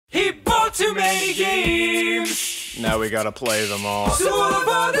too many games. Now we gotta play them all. So all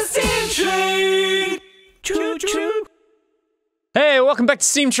about the Steam Train. Choo choo. Hey, welcome back to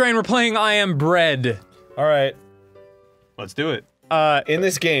Steam Train. We're playing I Am Bread. All right. Let's do it. In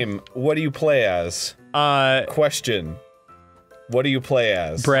this game, what do you play as? Question. What do you play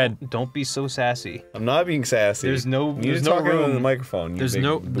as? Bread. Don't be so sassy. I'm not being sassy. There's no room room. in the microphone. There's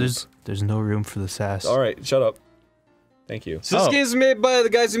no room for the sass. All right, shut up. Thank you. So this game's made by the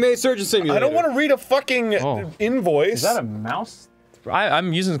guys who made Surgeon Simulator. I don't want to read a fucking invoice. Is that a mouse?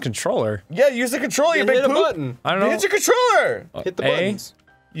 I'm using the controller. Yeah, use the controller, you big hit a poop. button. I don't know. Hit your controller. Hit the A? buttons.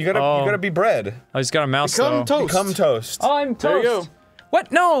 You gotta be bread. I just got a mouse Become though. toast. Become toast. Oh, I'm toast. There you go.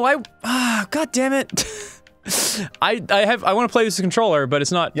 What? No, God damn it. I want to play this controller, but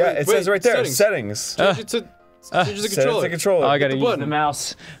it's not. Yeah, it says right there, settings. Change it to Set it to controller. Oh, I gotta the use button. the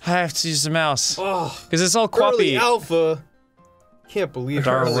mouse. I have to use the mouse. Oh, Because it's all early quappy. alpha. Can't believe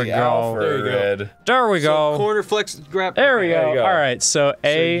There it. we go. Alpha There you go. red. There we go. So corner flex grab. There we go. There you go. All right, so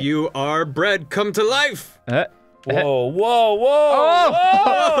A. So you are bread come to life. Whoa, whoa, whoa! Oh!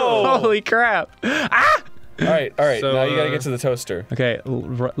 Whoa! Holy crap! Ah! All right. So, now you gotta get to the toaster. Okay,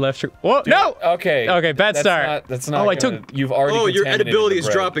 left. Whoa! No! Okay. Okay, bad start. That's not. Oh, I gonna- took- You've already. Oh, your contaminated edibility the is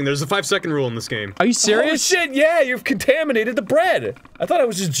bread. dropping. There's a 5-second rule in this game. Are you Oh serious? shit! Yeah, you've contaminated the bread. I thought I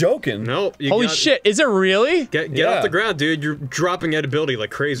was just joking. No. You Holy got- shit! Is it really? Get Yeah. off the ground, dude. You're dropping edibility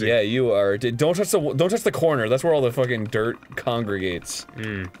like crazy. Yeah, you are. Don't touch the corner. That's where all the fucking dirt congregates.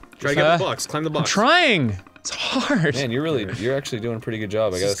 Try to get the box. Climb the I'm box. trying. It's hard. Man, you're actually doing a pretty good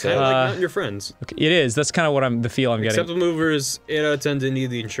job. I gotta It's say. kind of like mounting your friends. Okay, it is. That's kind of what the feel I'm getting. Acceptable movers, 8 out of 10 didn't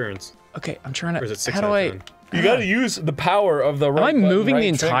need the insurance. Okay, I'm trying Or is to. it 6 How out do of I? 10? You gotta use the power of the right Am I button, moving the right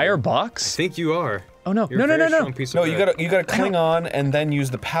entire I trigger. box? think you are. Oh no! You're No! a No! very No! strong No! piece of No, you bread. gotta cling on and then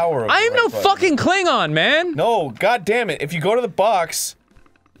use the power of the I am right no button. fucking Klingon, man. No, god damn it. If you go to the box,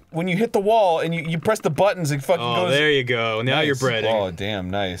 when you hit the wall and you press the buttons, it fucking Oh, goes. there you go. Now you're Nice. breading. Oh,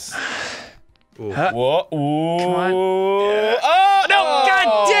 damn, nice. Ooh. Whoa, ooh. on. Oh, No!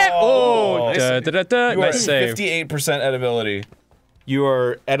 God damn! Oh! Nice. Da, da, da, da. You are Nice save. 58% edibility. You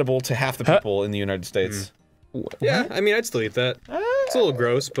are edible to half the people in the United States. Yeah, I mean, I'd still eat that. It's a little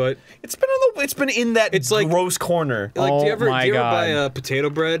gross, but It's been in that It's like- gross corner. like, do Oh you ever my buy God. potato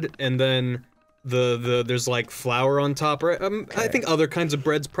bread and then there's like flour on top, right? I think other kinds of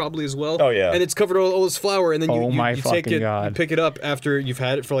breads probably as well. Oh, yeah. And it's covered all this flour, and then Oh my you take fucking it, God. you pick it up after you've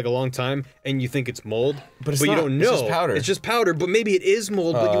had it for like a long time, and you think it's mold, But it's you not. don't know. It's just powder. It's just powder, but maybe it is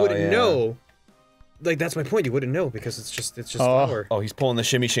mold, but you Oh, wouldn't yeah. know. Like that's my point. You wouldn't know because it's just flour. Oh, he's pulling the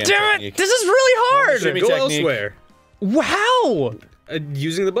shimmy sham Damn it! technique. This is really hard. Shimmy Go technique. elsewhere. Wow!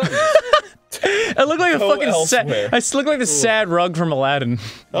 Using the button. I look like a Go fucking elsewhere. I look like the sad rug from Aladdin.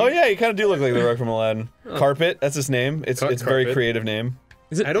 Oh yeah, you kind of do look like the rug from Aladdin. Carpet, that's his name. It's a very Carpet. creative name.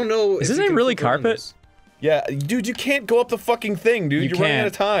 I don't know. Is if his you name can really flip around Carpet? this. Yeah, dude, you can't go up the fucking thing, dude. You You're running can't. out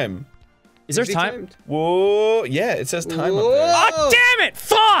of time. Is there he time? timed? Whoa, yeah, it says time up Whoa. there. Oh damn it!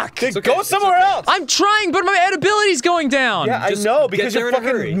 Fuck! Dude, okay, go it's somewhere okay. else. I'm trying, but my edibility's going down. Yeah, I Just know get because there you're in a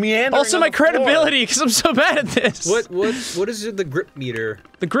hurry. fucking meandering. Also, on my the floor. credibility, because I'm so bad at this. What is the grip meter?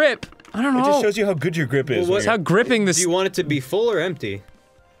 The grip. I don't know. It just shows you how good your grip is. Well, when how you're- gripping Do this. you want it to be full or empty?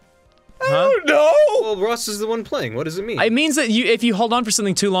 Oh no! Well, Ross is the one playing. What does it mean? It means that if you hold on for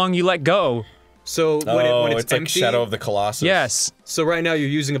something too long, you let go. So when it's like empty, Shadow of the Colossus. Yes. so right now you're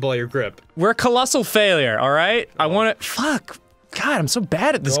using up all your grip. We're a colossal failure, alright? I want to. Fuck. God, I'm so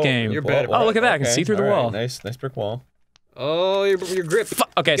bad at this game. You're bad at Oh, look at that. I can see through the wall. Nice brick wall. Oh, your grip.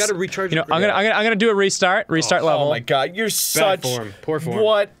 Okay. You gotta recharge. You know, your grip. I'm gonna do a restart level. Oh my god, you're such form. Poor form.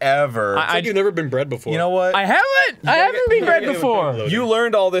 whatever. It's like you've never been bred before. you know what? I haven't. I haven't been bred before. You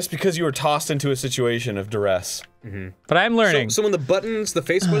learned all this because you were tossed into a situation of duress. But I'm learning. So when the buttons, the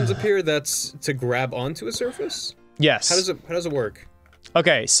face buttons appear, that's to grab onto a surface. Yes. How does it work?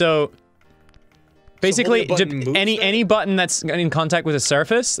 Okay, so basically, So holding a button moves any button that's in contact with a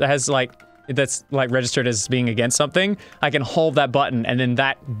surface that has that's registered as being against something, I can hold that button, and then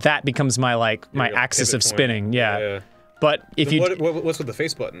that becomes my my Your axis pivot of point. spinning. Yeah. Yeah. But if you What's with the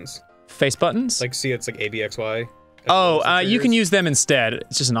face buttons? face buttons, Like, see, it's like A, B, X, Y. you can use them instead.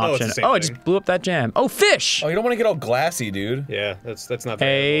 It's just an Oh, it's option. the same Oh, I thing. just blew up that jam. Oh, fish. Oh, you don't want to get all glassy, dude. Yeah, that's not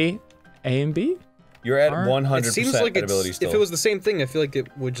very A and B. You're at Are- 100% It seems like edibility still. if it was the same thing, I feel like it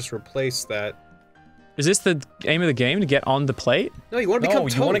would just replace that. Is this the aim of the game to get on the plate? No, you want to become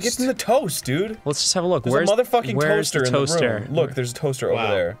toast. you want to get in the toast, dude. Let's just have a look. There's a motherfucking where's toaster in the room. Look, there's a toaster Wow,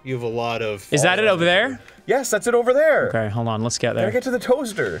 over there. you have a lot of. Is that it over there? Yes, that's it over there. Okay, hold on. Let's get Gotta there. get to the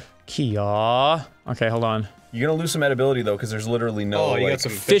toaster. Kia. Okay, hold on. You're gonna lose some edibility though, because there's literally no. Oh, you like, got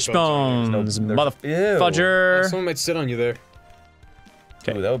some Fish bones. bones, There's- mother Ew. fudger. Someone might sit on you there.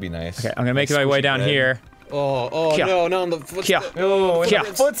 Okay. Ooh, that would be nice. Okay, I'm gonna make my way down bread. here. Oh Kia. no, not on the footsteps. Oh, Kia.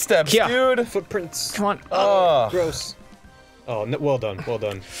 the footsteps, Kia. dude. Footprints. Come on. Oh. Gross. Oh, well done, well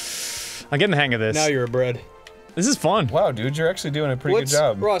done. I'm getting the hang of this. Now you're a bread. This is fun. Wow, dude, you're actually doing a pretty good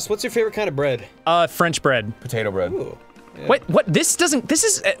job. Ross, what's your favorite kind of bread? French bread. Potato bread. Ooh. Yeah. Wait, what? This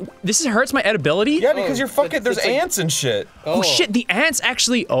hurts my edibility? Yeah, because you're fucking. There's it's like- ants and shit. Oh shit, the ants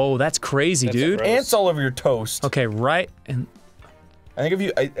actually. Oh, that's crazy, dude. gross. Ants all over your toast. Okay, right and. I think if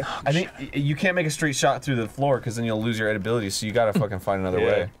you, I think you can't make a straight shot through the floor because then you'll lose your edibility. So you gotta fucking find another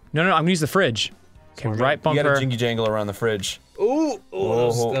way. No, I'm gonna use the fridge. Okay, right You bumper. gotta jingy jangle around the fridge. Ooh,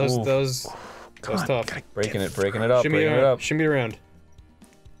 that was tough. Breaking it up, Shimmy breaking it around. up. Shimmy around.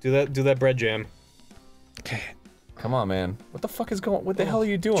 Do that bread jam. Okay. Come on, man. What the fuck is going? What the hell are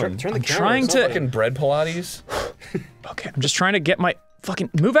you doing? Turn the I'm camera. trying It's not to- like- Fucking bread Pilates. Okay, I'm just trying to get my fucking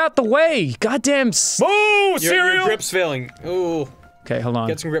move out the way. Goddamn. Move, Your cereal. grip's failing. Ooh, Okay, hold on.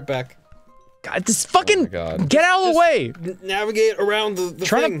 get some grip back. God, this fucking. God. Get out of the way. Navigate around the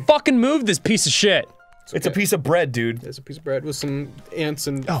Trying thing. to fucking move this piece of shit. It's a piece of bread, dude. There's a piece of bread with some ants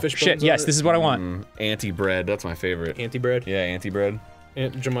and Oh fish shit! bones Yes, on this it. is what I want. Anti-bread. That's my favorite. Anti-bread. Yeah, anti-bread.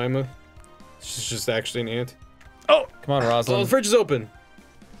 Aunt Jemima. She's just actually an ant. Oh, Come on, Oh, Rosalind. the fridge is open.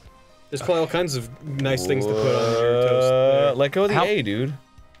 There's probably all kinds of nice things to put on your toast. There. Let go of the How- A, dude.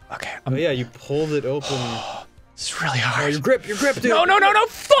 okay. Oh yeah, you pulled it open. It's really Oh, hard. your grip, dude. No!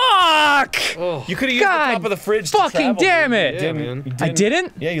 Fuck! Oh, You could have used God the top of the fridge to fucking travel, damn dude. it. You Yeah, man. you I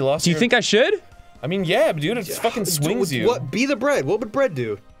didn't? Yeah, you lost Do you your- think I should? I mean, yeah, dude, it fucking swings you. What? Be the bread. What would bread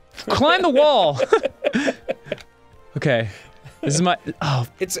do? Climb the wall. Okay. This is my. Oh,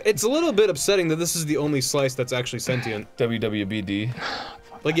 It's a little bit upsetting that this is the only slice that's actually sentient. WWBD.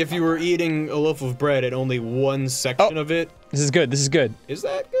 Like if you were eating a loaf of bread and only one section of it, this is good. This is good. is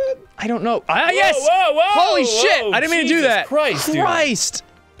that good? I don't know. Ah, yes! Whoa, whoa, Holy whoa, shit! I didn't mean to do Jesus that. Christ, dude. Christ!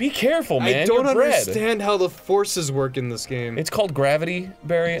 Be careful, man. I don't You're bread. understand how the forces work in this game. It's called gravity,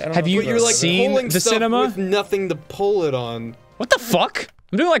 Barry. I don't Have know you if But you're like seen pulling the stuff cinema? with nothing to pull it on. What the fuck?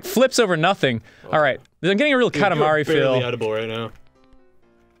 I'm doing like flips over nothing. All right, I'm getting a real Dude, Katamari you're barely feel. edible right now.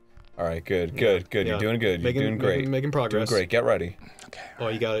 All right, good. Yeah. You're doing good. You're doing great. Making progress. Doing great. Get ready. Oh,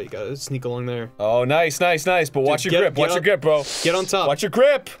 you got it. Sneak along there. Oh, nice. But watch your get- grip. get Watch your on- grip, bro. Get on top. Watch your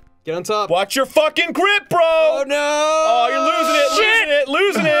grip. Get on top. Watch your fucking grip, bro. Oh no! Oh, you're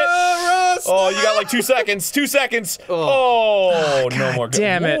losing it. Ross, Oh, you got like 2 seconds. 2 seconds. Oh, no more.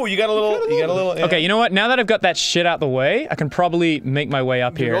 damn it. Ooh, you got a little. Yeah. Okay, you know what? Now that I've got that shit out the way, I can probably make my way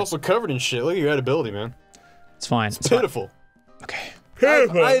up You're here. also covered in shit. Look at your edibility, man. It's fine. It's fine. Pitiful. Okay.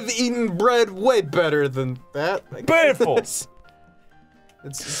 I've eaten bread way better than that. Pitiful. It's,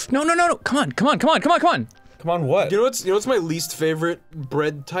 No. Come on. Come on, what? you know what's my least favorite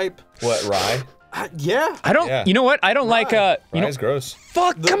bread type? What, rye? Yeah. I don't. Yeah. You know what? I don't like. You know. Rye's gross.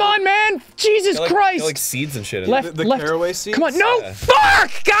 Fuck! Come on, man! Jesus Got Christ! like seeds and shit in Left, it. The left. caraway seeds? Come on! No! Yeah.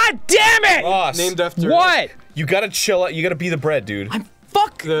 Fuck! God damn it! Ross, Named after What? you gotta chill out. You gotta be the bread, dude.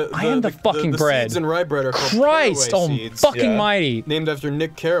 Fuck! I am the fucking bread. Seeds in rye bread are called Christ! caraway Oh, seeds. fucking Yeah. mighty! Named after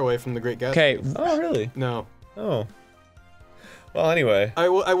Nick Carraway from The Great Gatsby. Okay. Oh, really? No. Oh. Well, anyway. I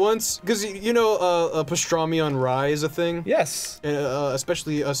once, because you know, pastrami on rye is a thing. Yes.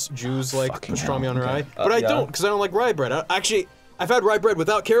 Especially us Jews like Fucking pastrami hell, on rye. okay. But I yeah. don't, because I don't like rye bread. Actually, I've had rye bread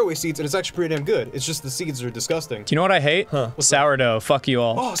without caraway seeds, and it's actually pretty damn good. It's just the seeds are disgusting. Do you know what I hate? Sourdough. Fuck you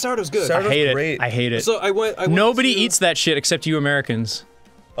all. Oh, sourdough's good. I hate it. great. I hate it. So I went Nobody to- eats that shit except you Americans.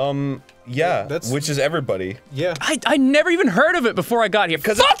 Yeah, that's- which is everybody. Yeah. I never even heard of it before I got here.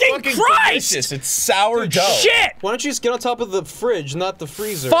 Because Fucking it's fucking Christ! delicious. It's sourdough. Shit! Why don't you just get on top of the fridge, not the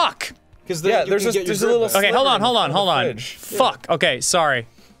freezer? Fuck! Because then Yeah, you there's can a- get your there's a grip little- back. Okay, hold on. in the Hold on. fridge. Fuck. Okay, sorry.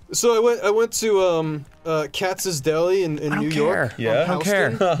 So I went to Katz's Deli in don't New care. York. Yeah? on I don't care.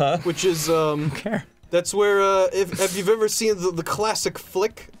 Houston, which is Care. that's where if you've ever seen the classic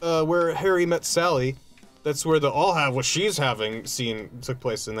flick where Harry Met Sally, that's where the "I'll have what she's having" scene took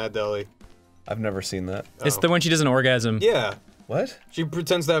place in that deli. I've never seen that. It's the when she does an orgasm. Yeah. What? She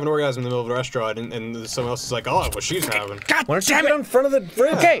pretends to have an orgasm in the middle of the restaurant, and someone else is like, "I'll have what she's having." God Why don't you damn get it! in front of the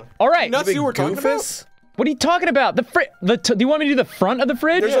fridge? Okay, all right. Not see what we're talking Goofus? What are you talking about? Do you want me to do the front of the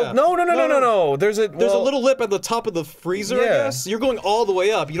fridge? There's Yeah. a, no. There's a There's a little lip at the top of the freezer, I Yeah. guess. You're going all the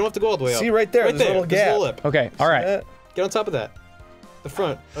way up. You don't have to go all the way up. See right there, Right there's a there. little There's a gap. little lip. Okay, all right. Get on top of that. The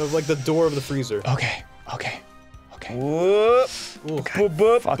front of like the door of the freezer. Okay. Whoop. Ooh. Boop,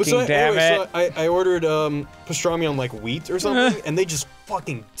 boop. Fucking But so, damn anyway, it. so I ordered pastrami on like wheat or something, and they just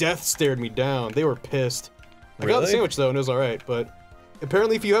fucking death stared me down. They were pissed. I got the Really? sandwich though, and it was alright, but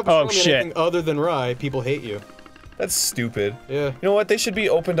apparently if you have Oh, pastrami on shit. anything other than rye, people hate you. That's stupid. Yeah. You know what? They should be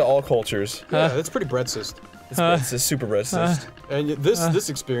open to all cultures. Yeah, that's pretty breadsist. It's a super bread toast. And this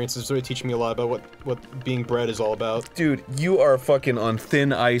experience is really teaching me a lot about what being bread is all about. Dude, you are fucking on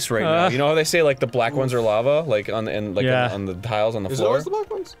thin ice right now. You know how they say like the black ones are lava, like on the tiles on the Is it floor. always the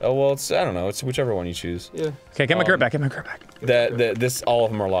black ones? Oh well, it's I don't know. It's whichever one you choose. Yeah. Okay, get my grip back. Get my grip back. This all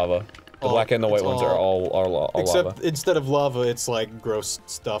of them are lava. The black and the white ones are all Except lava. instead of lava, it's like gross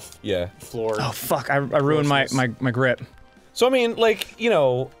stuff. Yeah. Floor. Oh fuck! I ruined my grip. So I mean, like you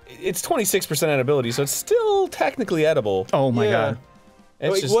know, it's 26% edibility, so it's still technically edible. Oh my Yeah. god.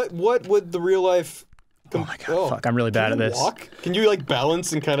 It's Like, just, what would the real life? Oh my god. Fuck! I'm really bad at this. Walk? Can you like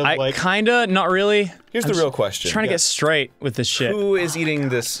balance and kind of like? Kinda, not really. Here's the real question. Trying to get straight with this shit. Who is eating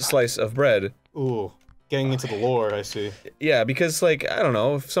this slice of bread? Ooh, getting into the lore. I see. Yeah, because like I don't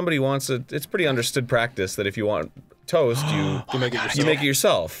know, if somebody wants it's pretty understood practice that if you want toast, you make it yourself. you make it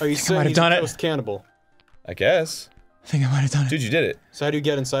yourself. Are you might saying have he's done a it. toast cannibal? I guess. I think I might have done it. Dude, you did it. So how do you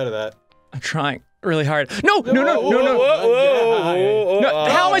get inside of that? I'm trying really hard. No! Whoa,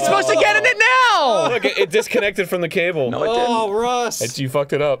 How am I supposed to get in it now? Look, it disconnected from the cable. No, it didn't. Oh, Russ! You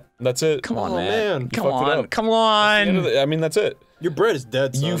fucked it up. That's it. Come on, Oh, man. man. Come fucked it on. up. Come I on. mean, that's it. Your bread is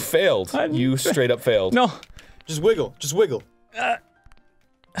dead, son. You failed. You straight up failed. No. Just wiggle. Just wiggle.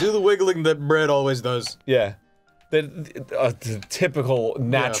 Do the wiggling that bread always does. Yeah. The typical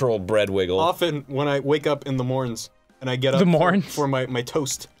natural bread wiggle. Often when I wake up in the morns and I get up for my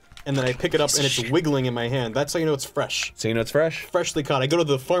toast, and then I pick it up and it's wiggling in my hand, that's how you know it's fresh. So you know it's fresh. Freshly caught. I go to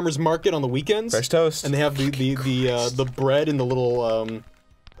the farmer's market on the weekends. Fresh toast. And they have the bread in the little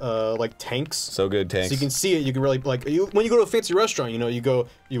like tanks. So good, tanks. So you can see it. You can really like when you go to a fancy restaurant. You know,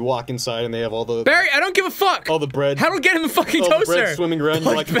 you walk inside and they have all the Barry, I don't give a fuck. all the bread. How do I get in the fucking all the toaster? bread swimming around.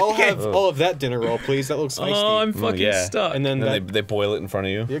 You're like, I'll have bacon. all of that dinner roll, please. That looks feisty. Oh, I'm fucking yeah. stuck. and then they boil it in front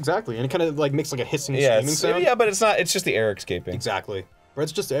of you. yeah, exactly, and it kind of like makes like a hissing, Yeah, screaming sound. yeah, but it's not. It's just the air escaping. Exactly.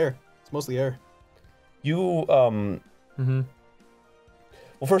 Bread's just air. It's mostly air. You Well,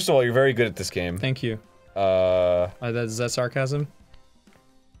 first of all, you're very good at this game. Thank you. Is that sarcasm?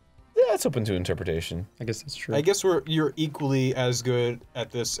 Yeah, it's open to interpretation. I guess that's true. I guess you're equally as good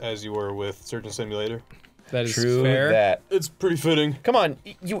at this as you were with Surgeon Simulator. That is True fair. that. It's pretty fitting. Come on,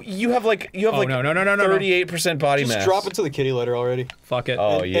 you have like no. 38% body Just mass. drop into the kitty litter already. Fuck it.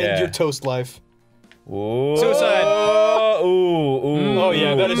 Oh yeah. End your toast life. Ooh. Suicide. Ooh. Oh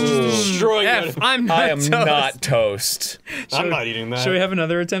yeah, that is just destroying F, it. I'm not I am toast. not toast. I'm not eating that. Should we have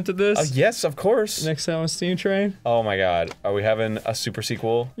another attempt at this? Yes, of course. Next time on Steam Train? Oh my god, are we having a super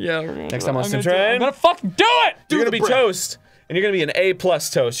sequel? Yeah. Next time on I'm Steam gonna Train? I'm gonna fucking do it! You're gonna the be bread. toast, and you're gonna be an A+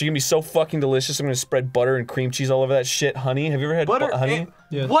 toast. You're gonna be so fucking delicious. I'm gonna spread butter and cream cheese all over that shit. Honey, have you ever had honey?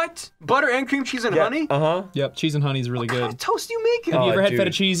 Yeah. What? Butter and cream cheese and honey? Uh-huh. Yep, cheese and honey is really What kind good. of toast you making? Have you ever had dude.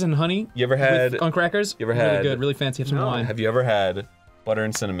 feta cheese and honey? You ever had? On crackers? You ever had- Really good, really fancy. Have some wine. Have you ever had butter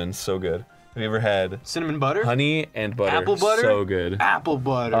and cinnamon? So good. Have you ever had Cinnamon butter? honey and butter? Apple butter? So good. Apple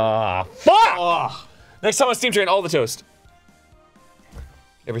butter. Ah, fuck! Oh. Next time on Steam Train, all the toast.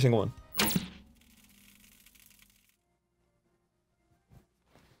 Every single one.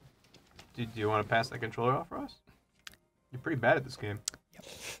 Do you want to pass that controller off for us? You're pretty bad at this game.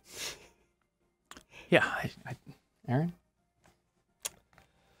 Yeah, Aaron?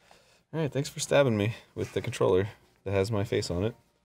 All right, thanks for stabbing me with the controller that has my face on it.